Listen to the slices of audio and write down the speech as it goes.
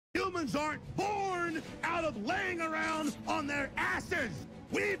Humans aren't born out of laying around on their asses.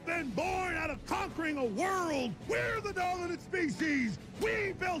 We've been born out of conquering a world. We're the dominant species.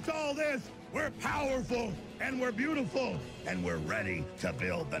 We built all this. We're powerful, and we're beautiful, and we're ready to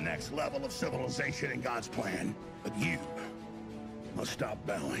build the next level of civilization in God's plan. But you must stop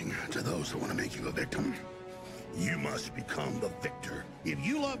bowing to those who want to make you a victim. You must become the victor. If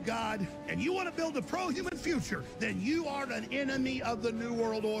you love God and you want to build a pro-human future, then you are an enemy of the New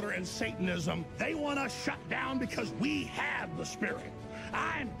World Order and Satanism. They want us shut down because we have the spirit.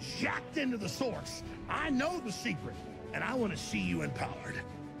 I'm jacked into the source. I know the secret, and I want to see you empowered.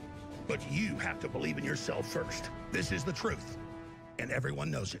 But you have to believe in yourself first. This is the truth, and everyone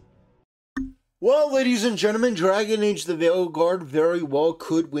knows it. Well, ladies and gentlemen, Dragon Age the Veilguard very well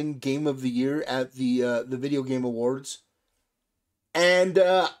could win Game of the Year at the Video Game Awards. And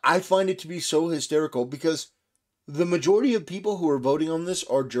I find it to be so hysterical because the majority of people who are voting on this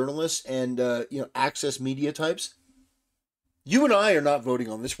are journalists and access media types. You and I are not voting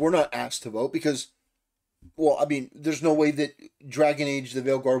on this. We're not asked to vote because, well, I mean, there's no way that Dragon Age the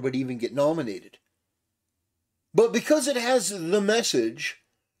Veilguard would even get nominated. But because it has the message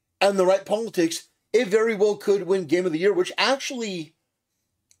and the right politics, it very well could win Game of the Year, which actually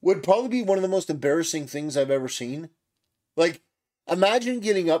would probably be one of the most embarrassing things I've ever seen. Like, imagine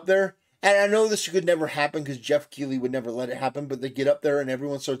getting up there, and I know this could never happen because Jeff Keighley would never let it happen, but they get up there and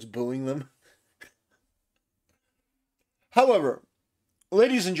everyone starts booing them. However,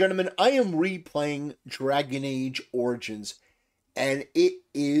 ladies and gentlemen, I am replaying Dragon Age Origins, and it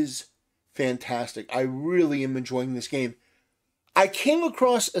is fantastic. I really am enjoying this game. I came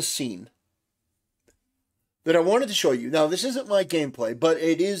across a scene that I wanted to show you. Now, this isn't my gameplay, but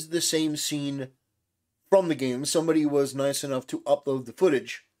it is the same scene from the game. Somebody was nice enough to upload the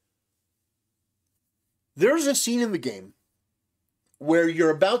footage. There's a scene in the game where you're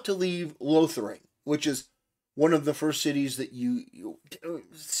about to leave Lothering, which is one of the first cities that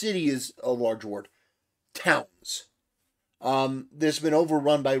city is a large word. Towns. That's been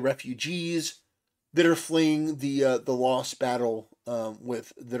overrun by refugees that are fleeing the lost battle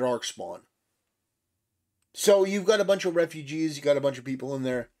with the Darkspawn. So you've got a bunch of refugees, you got a bunch of people in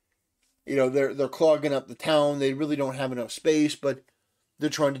there. You know, they're clogging up the town. They really don't have enough space, but they're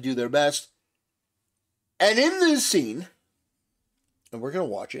trying to do their best. And in this scene, and we're going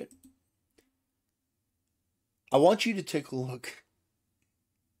to watch it, I want you to take a look.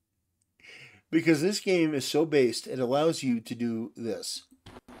 Because this game is so based, it allows you to do this.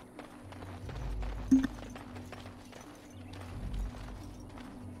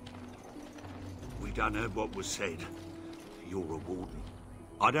 We done heard what was said. You're a warden.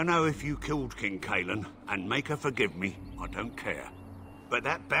 I don't know if you killed King Cailan, and make her forgive me, I don't care. But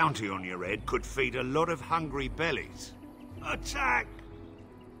that bounty on your head could feed a lot of hungry bellies. Attack!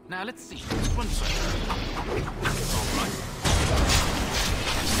 Now let's see. One second. All right.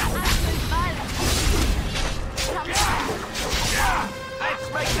 Let's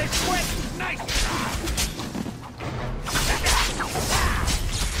make this quick! Nice!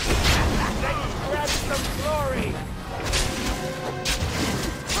 Let's grab some glory!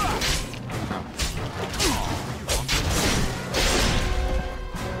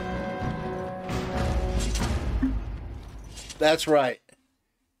 That's right.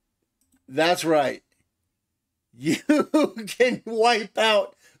 That's right. You can wipe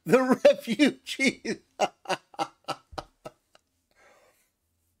out the refugees.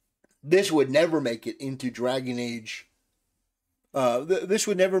 This would never make it into Dragon Age. This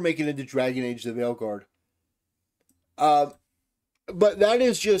would never make it into Dragon Age the Veilguard. But that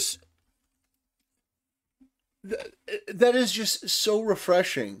is just... That is just so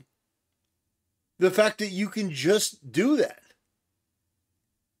refreshing. The fact that you can just do that.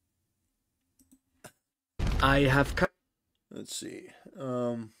 I have... Let's see.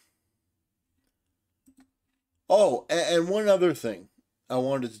 Oh, and one other thing I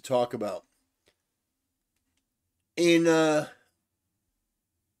wanted to talk about. In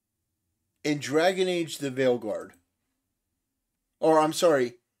Dragon Age the Veilguard, or I'm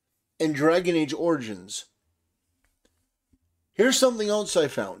sorry, in Dragon Age Origins, here's something else I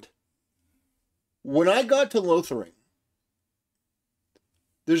found. When I got to Lothering,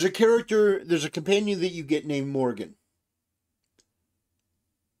 there's a companion that you get named Morgan.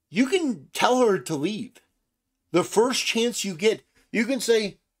 You can tell her to leave. The first chance you get, you can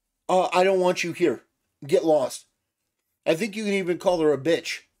say, I don't want you here. Get lost. I think you can even call her a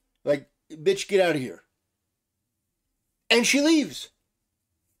bitch. Like, bitch, get out of here. And she leaves.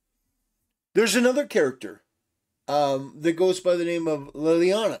 There's another character that goes by the name of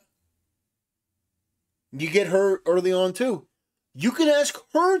Liliana. You get her early on too. You can ask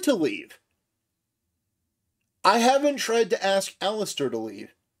her to leave. I haven't tried to ask Alistair to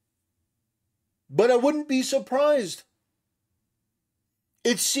leave, but I wouldn't be surprised.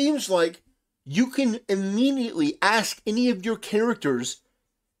 It seems like you can immediately ask any of your characters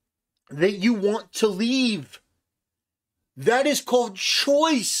that you want to leave. That is called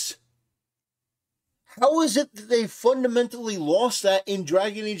choice. How is it that they fundamentally lost that in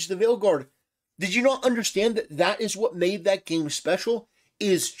Dragon Age the Veilguard? Did you not understand that that is what made that game special?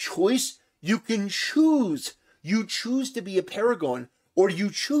 Is choice. You can choose. You choose to be a paragon, or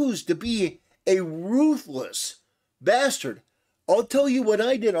you choose to be a ruthless bastard. I'll tell you what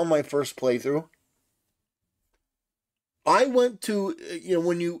I did on my first playthrough. I went to,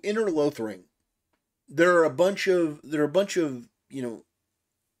 when you enter Lothering, there are a bunch of,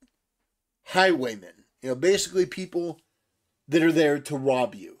 highwaymen. Basically people that are there to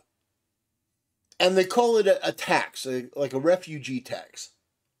rob you. And they call it a tax, like a refugee tax.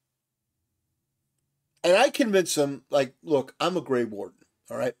 And I convinced them, like, look, I'm a Grey Warden,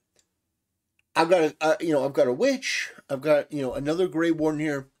 all right? I've got a witch. I've got, another Grey Warden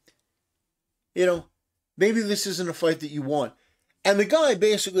here. Maybe this isn't a fight that you want. And the guy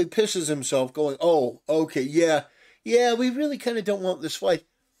basically pisses himself going, oh, okay, yeah, we really kind of don't want this fight.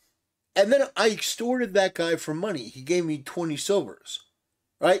 And then I extorted that guy for money. He gave me 20 silvers,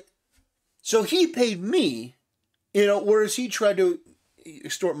 right? So he paid me, whereas he tried to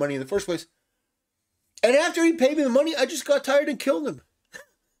extort money in the first place. And after he paid me the money, I just got tired and killed him.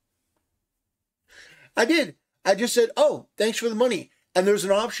 I did. I just said, oh, thanks for the money. And there's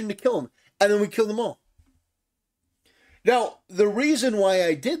an option to kill him. And then we killed them all. Now, the reason why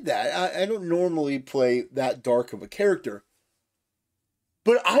I did that, I don't normally play that dark of a character.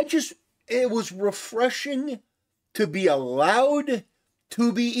 But it was refreshing to be allowed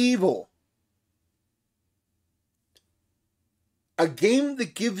to be evil. A game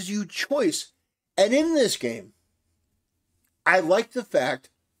that gives you choice. And in this game, I like the fact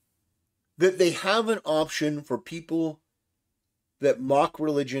that they have an option for people that mock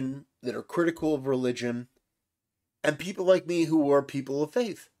religion, that are critical of religion, and people like me who are people of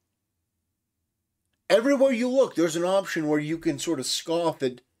faith. Everywhere you look, there's an option where you can sort of scoff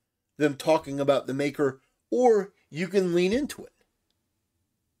at them talking about the Maker, or you can lean into it.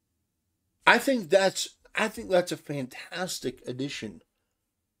 I think that's a fantastic addition.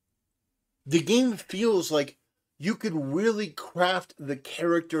 The game feels like you could really craft the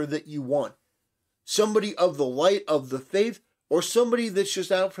character that you want. Somebody of the light, of the faith, or somebody that's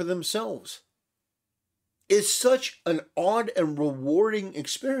just out for themselves. It's such an odd and rewarding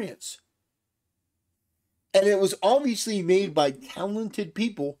experience. And it was obviously made by talented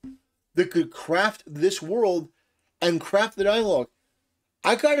people that could craft this world and craft the dialogue.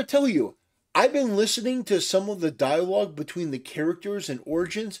 I gotta tell you, I've been listening to some of the dialogue between the characters and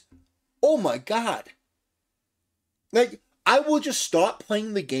Origins. Oh my God. Like, I will just stop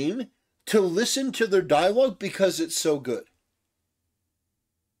playing the game to listen to their dialogue because it's so good.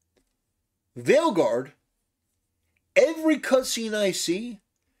 Veilguard, every cutscene I see,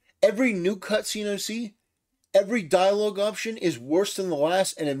 every new cutscene I see, every dialogue option is worse than the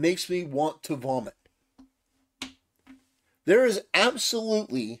last, and it makes me want to vomit. There is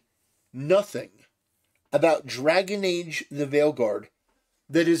absolutely nothing about Dragon Age the Veilguard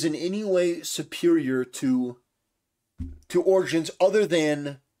that is in any way superior to Origins other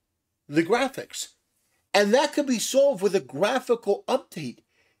than the graphics. And that could be solved with a graphical update.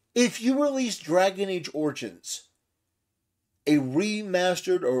 If you release Dragon Age Origins, a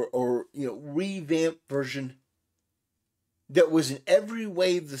remastered or revamped version that was in every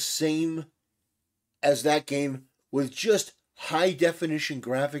way the same as that game with just high definition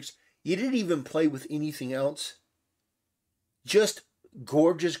graphics, you didn't even play with anything else, just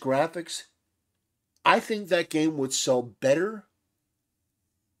gorgeous graphics, I think that game would sell better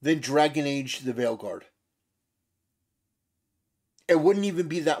than Dragon Age the Veilguard. It wouldn't even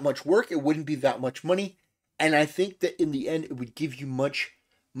be that much work, it wouldn't be that much money, and I think that in the end it would give you much,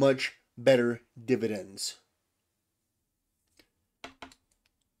 much better dividends.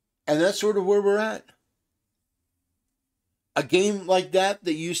 And that's sort of where we're at. A game like that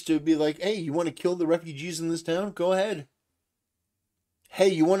used to be like, hey, you want to kill the refugees in this town? Go ahead. Hey,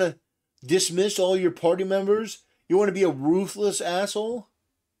 you want to dismiss all your party members? You want to be a ruthless asshole?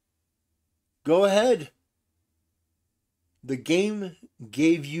 Go ahead. The game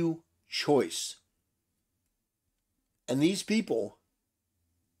gave you choice. And these people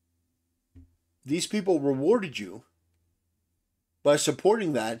rewarded you by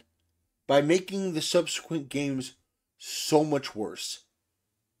supporting that, by making the subsequent games so much worse.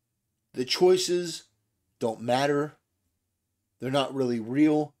 The choices don't matter. They're not really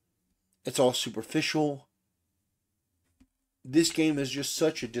real. It's all superficial. This game is just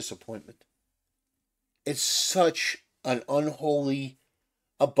such a disappointment. It's such an unholy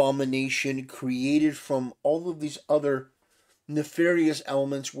abomination created from all of these other nefarious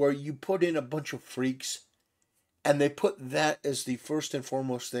elements where you put in a bunch of freaks and they put that as the first and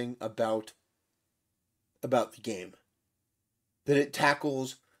foremost thing about the game. That it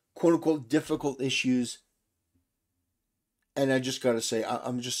tackles quote-unquote difficult issues. And I just gotta say,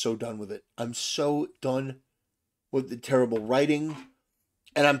 I'm just so done with it. I'm so done with the terrible writing.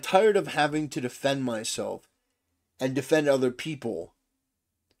 And I'm tired of having to defend myself and defend other people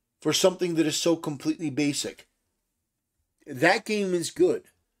for something that is so completely basic. That game is good.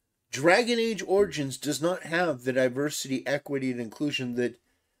 Dragon Age Origins does not have the diversity, equity, and inclusion that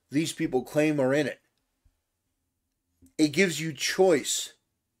these people claim are in it. It gives you choice,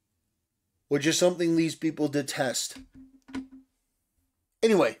 which is something these people detest.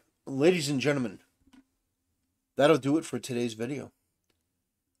 Anyway, ladies and gentlemen, that'll do it for today's video.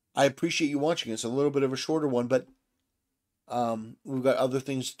 I appreciate you watching. It's a little bit of a shorter one, but we've got other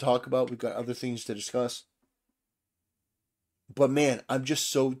things to talk about. We've got other things to discuss. But man, I'm just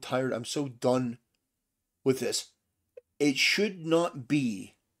so tired. I'm so done with this. It should not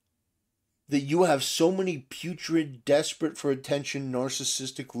be that you have so many putrid, desperate for attention,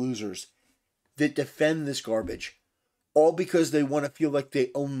 narcissistic losers that defend this garbage, all because they want to feel like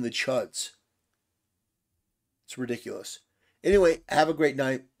they own the chuds. It's ridiculous. Anyway, have a great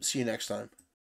night. See you next time.